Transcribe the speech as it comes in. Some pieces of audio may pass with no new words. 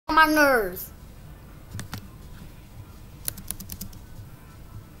my nerves.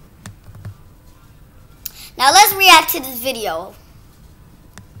 Now let's react to this video.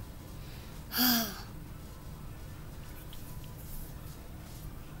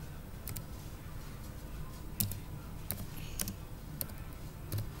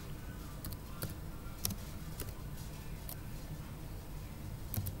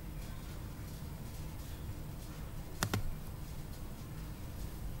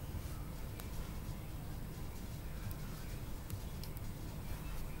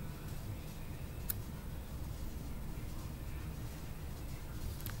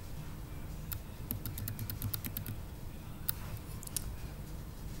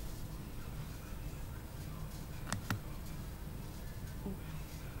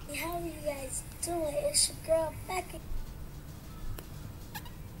 How are you guys doing? It's your girl back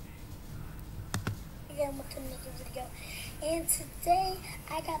again with another video. And today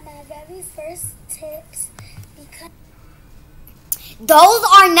I got my very first tips because those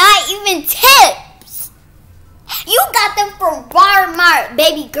are not even tips. You got them from Walmart,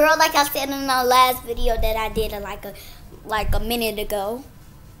 baby girl. Like I said in the last video that I did like a minute ago.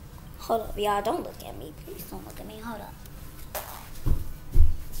 Hold up, y'all. Don't look at me. Please don't look at me. Hold up.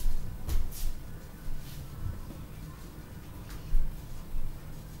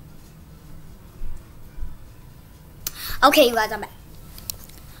 Okay, you guys, I'm back.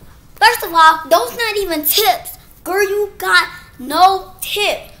 First of all, those not even tips. Girl, you got no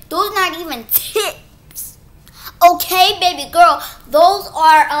tips. Those not even tips. Okay, baby girl, those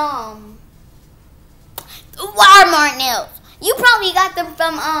are Walmart nails. You probably got them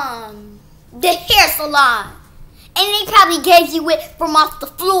from the hair salon. And they probably gave you it from off the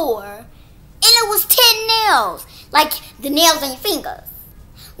floor. And it was 10 nails. Like the nails on your fingers.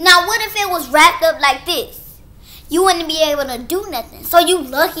 Now what if it was wrapped up like this? You wouldn't be able to do nothing. So you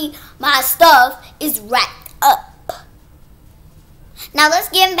lucky my stuff is wrapped up. Now let's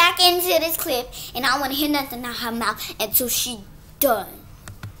get back into this clip. And I want to hear nothing out her mouth until she done.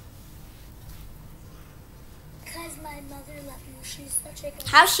 because my mother left me. She's such a good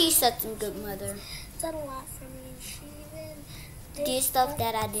How's she such a good mother? done a lot for me. And she even Did stuff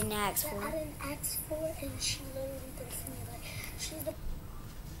that I didn't ask that for. I didn't ask for, and she literally did it for me. Like, she's the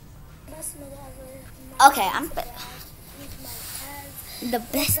best mother ever. Okay, I'm my dads, the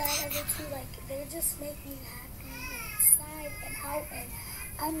best. ever too. Like, they just make me happy inside and out. And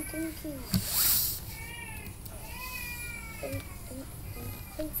I'm thinking,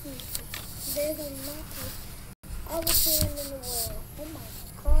 there's a lot of other things in the world. Oh my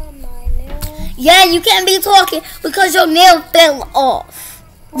God, my nail. Yeah, you can't be talking because your nail fell off.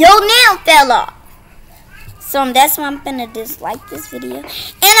 Your nail fell off. So that's why I'm finna dislike this video.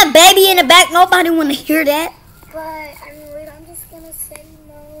 And a baby in the back, nobody wanna hear that. But anyway, I'm just gonna say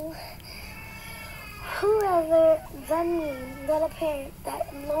no. Whoever than me, got a parent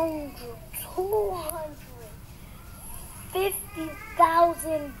that loaned you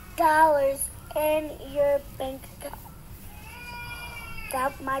 $250,000 in your bank account.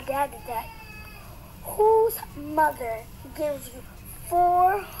 That my dad did that. Whose mother gives you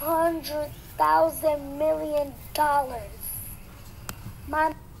 $400,000 million?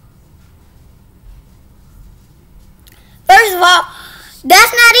 My First of all,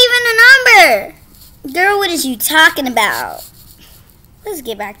 that's not even a number. Girl, what is you talking about? Let's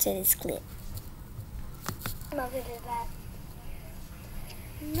get back to this clip. mother did that.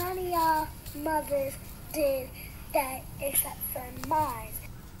 None of y'all mothers did that except for mine.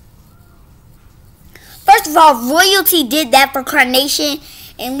 First of all, Royalty did that for Carnation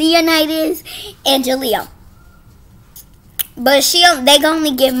and Leonidas and Jalea. But they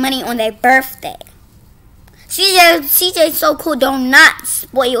only give money on their birthday. CJ's so cool, don't not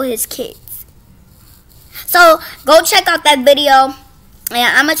spoil his kids. So go check out that video.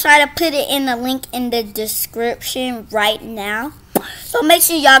 And I'm going to try to put it in the link in the description right now. So make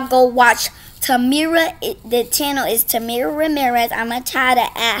sure y'all go watch Tamira. The channel is Tamira Ramirez. I'm going to try to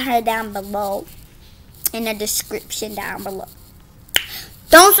add her down below. In the description down below.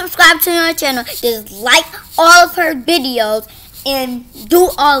 Don't subscribe to her channel. Just like all of her videos. And do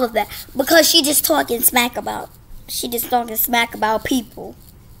all of that. Because she just talking smack about people.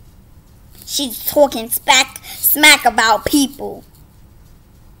 She's talking smack about people.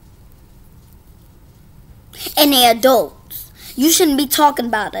 And they're adults. You shouldn't be talking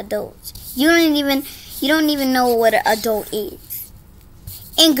about adults. You don't even know what an adult is.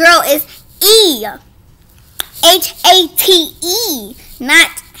 And girl, it's E. H-A-T-E.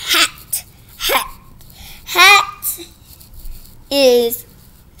 Not hat. Hat is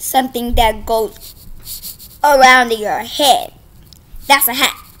something that goes around your head. That's a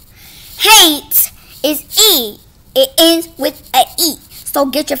hat. hate is E. It ends with a E. So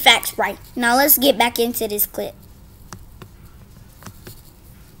get your facts right. Now let's get back into this clip.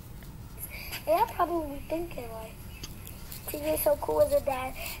 Yeah, I probably thinking like, TJ's so cool as a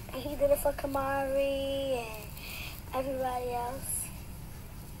dad, and he did it for Kamari and everybody else.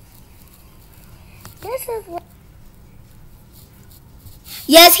 This is what.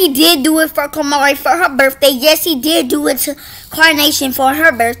 Yes, he did do it for Kamari for her birthday. Yes, he did do it to Carnation for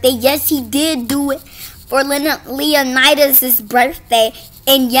her birthday. Yes, he did do it for Leonidas' birthday.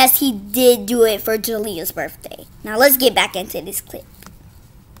 And yes, he did do it for Jalea's birthday. Now let's get back into this clip.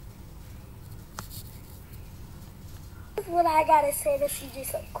 This is what I gotta say to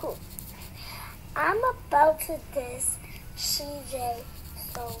CJ so cool. I'm about to diss CJ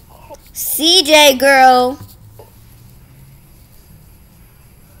so cool. CJ, girl.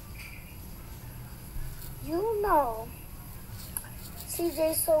 You know,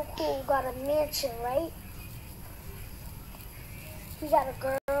 CJ so cool got a mansion, right? He got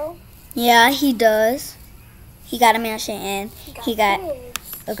a girl. Yeah, he does. He got a mansion and he got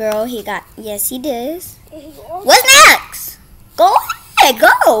kids. a girl. Yes, he does. And he also What's next? Go ahead,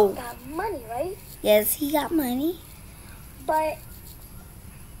 go. got money, right? Yes, he got money. But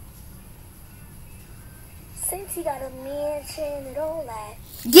since he got a mansion and all that,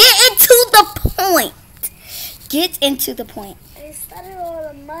 Get into the point. Get into the point. and he started all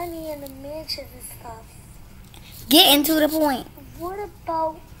the money and the mansion and stuff, Get into the point. what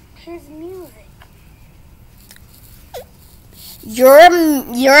about his music? Your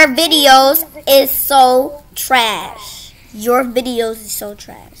videos is so trash. Your videos is so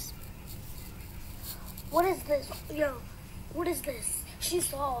trash. What is this? Yo, what is this? She's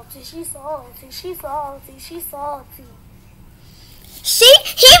salty, she's salty, she's salty, she's salty.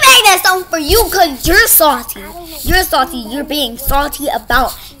 He made that song for you because you're salty. You're salty. You're being salty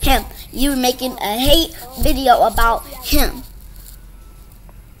about him. You're making a hate video about him.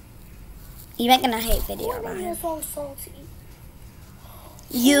 You're making a hate video What about made him. your song salty?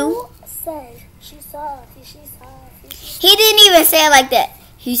 You. Who said she's salty, she's salty, He didn't even say it like that.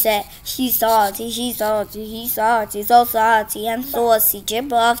 He said, she's salty, he's salty, so salty, I'm saucy,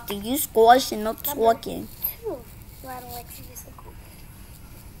 jib off to you squashing, no talking. too? Why I don't like CJ so cool.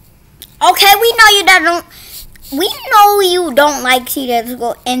 Okay, we know you don't like CJ to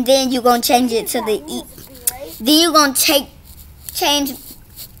go, and then you gonna change it to the E. Right? Then you gonna change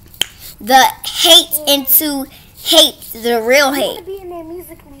the hate into hate, the real You hate. wanna be in there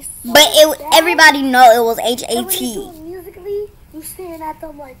musically so But bad, everybody know it was and when they do HAT. it musically, you staring at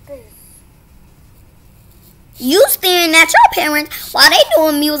them like this. You staring at your parents while they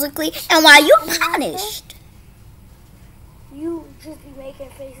doing musically, and while you punished. You just be making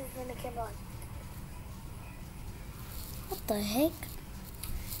faces in the camera like, What the heck?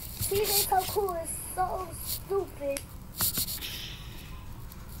 CJ so cool is so stupid.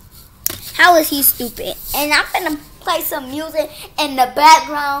 How is he stupid? And I'm gonna play some music in the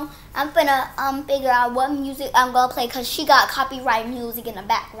background. I'm gonna figure out what music I'm gonna play because she got copyright music in the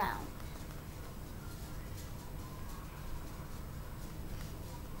background.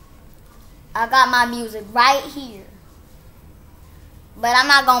 I got my music right here. But I'm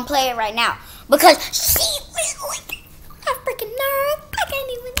not gonna play it right now because she's like a freaking nerd. I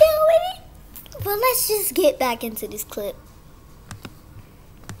can't even deal with it. But let's just get back into this clip.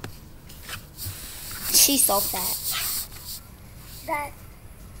 She's so fat. That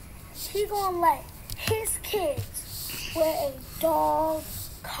he gonna let his kids wear a dog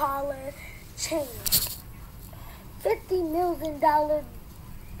collar chain. $50 million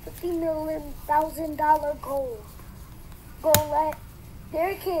gold. Gonna let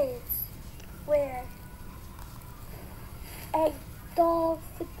their kids wear a dog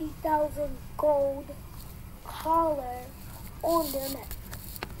 50,000 gold collar on their neck.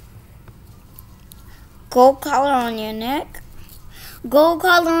 Gold collar on your neck? Gold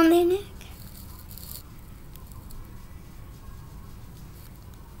collar on their neck?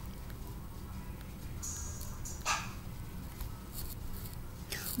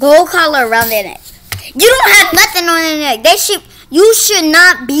 Gold collar around their neck. You don't have nothing on their neck. You should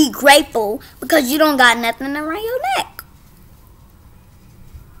not be grateful because you don't got nothing around your neck.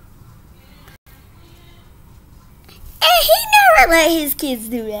 And he never let his kids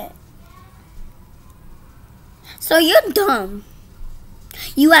do that. So you're dumb.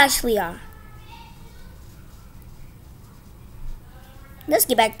 You actually are. Let's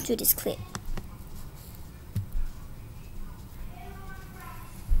get back to this clip.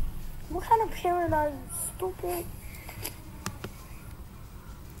 What kind of parent are you, stupid?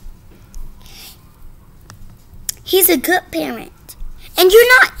 He's a good parent. And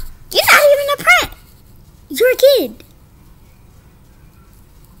you're not. You're not even a prank. You're a kid.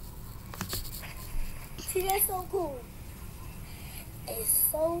 See, that's so cool. It's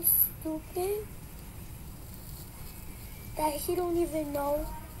so stupid that he don't even know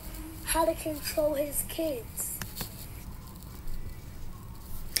how to control his kids.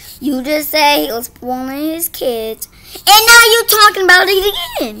 You just said he was spoiling his kids, and now you're talking about it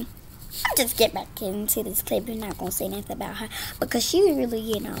again. I'll just get back into this clip. You're not going to say nothing about her because she was really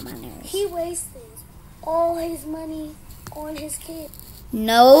getting on my nerves. He wasted all his money on his kids.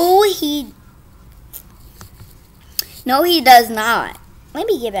 No, he does not. Let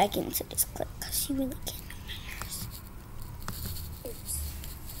me get back into this clip because she really getting on my nerves.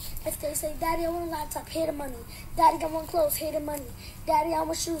 If they say, Daddy, I want a laptop, here the money. Daddy, I want clothes, here the money. Daddy, I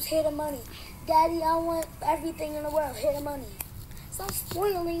want shoes, here the money. Daddy, I want everything in the world, here the money. Stop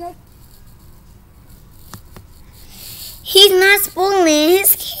spoiling it. He's not spoiling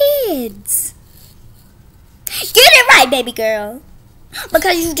his kids. Get it right, baby girl.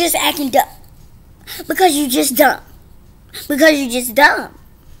 Because you just acting dumb. Because you just dumb. Because you just dumb.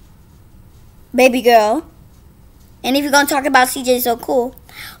 Baby girl. And if you're going to talk about CJ so cool,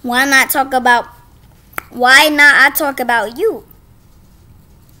 why not I talk about you?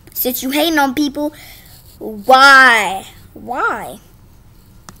 Since you hating on people, why?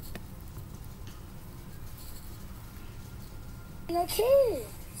 Your kids.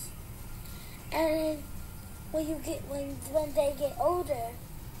 And when they get older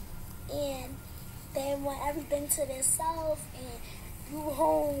and they want everything to themselves and you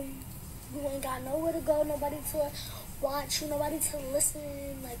home, you ain't got nowhere to go, nobody to watch you, nobody to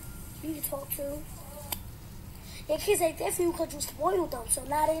listen, like you can talk to. Your kids ain't there for you because you spoiled them. So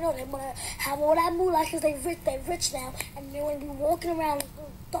now they know they want to have all that moolah because they rich now, and they want to be walking around with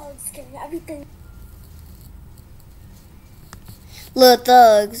little thugs getting everything. Little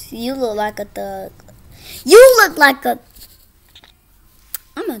thugs, you look like a thug. You look like a...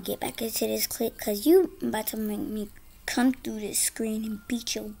 I'm going to get back into this clip because you about to make me come through this screen and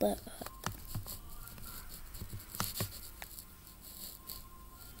beat your butt up.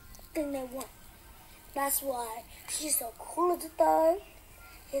 Thing they want. That's why she's so cool as a thug.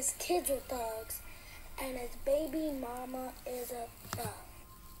 His kids are thugs. And his baby mama is a thug.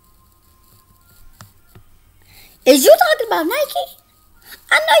 Is you talking about Nike?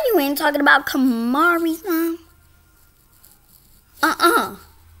 I know you ain't talking about Kamari's mom.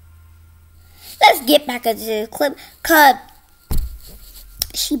 Let's get back into this clip. Cause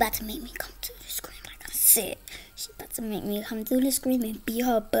she about to make me come to the screen like I said. She about to make me come through the screen and beat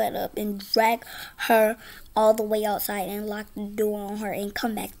her butt up and drag her all the way outside and lock the door on her and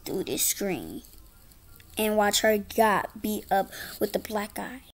come back through the screen. And watch her get beat up with the black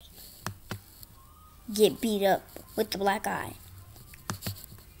eye. Get beat up with the black eye.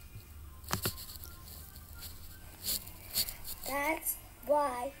 That's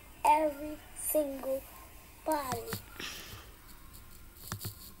why every single body.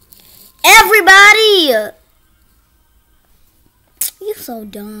 Everybody! You so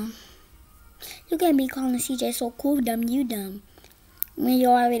dumb. You can't be calling CJ so cool, dumb, you dumb. When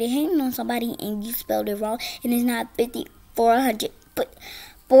you're already hating on somebody and you spelled it wrong and it's not 400, but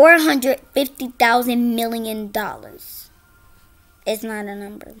 $450,000 million. It's not a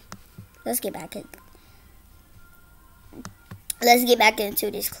number. Let's get back into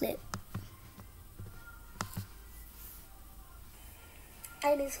this clip.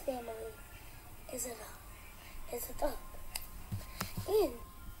 And his family is a thug. And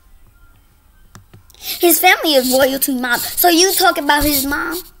his family is loyal to mom. So you talking about his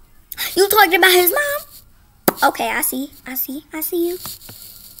mom? You talking about his mom? Okay, I see you.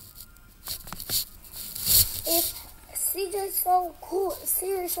 If CJ's so cool.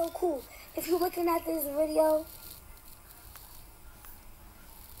 If you're looking at this video,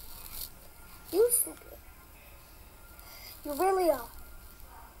 you stupid. You really are.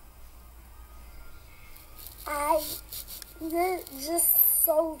 You're just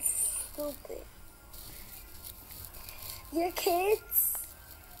so stupid. Your kids,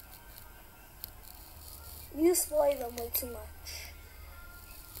 you spoil them way too much.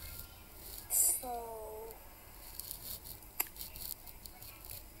 So,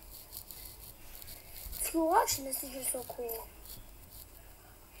 if you're watching this, you're so cool.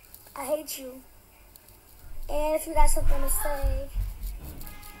 I hate you. And if you got something to say,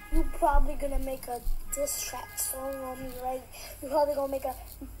 you're probably gonna make a diss track song on me, right? You're probably gonna make a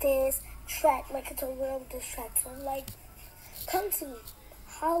diss track, like it's a real diss track song. Like, come to me,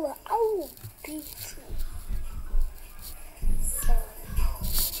 holla, I will beat you. So,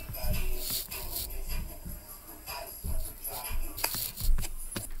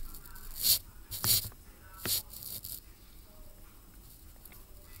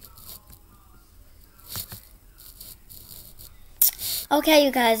 Okay,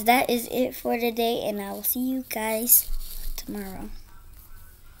 you guys, that is it for today, and I will see you guys tomorrow.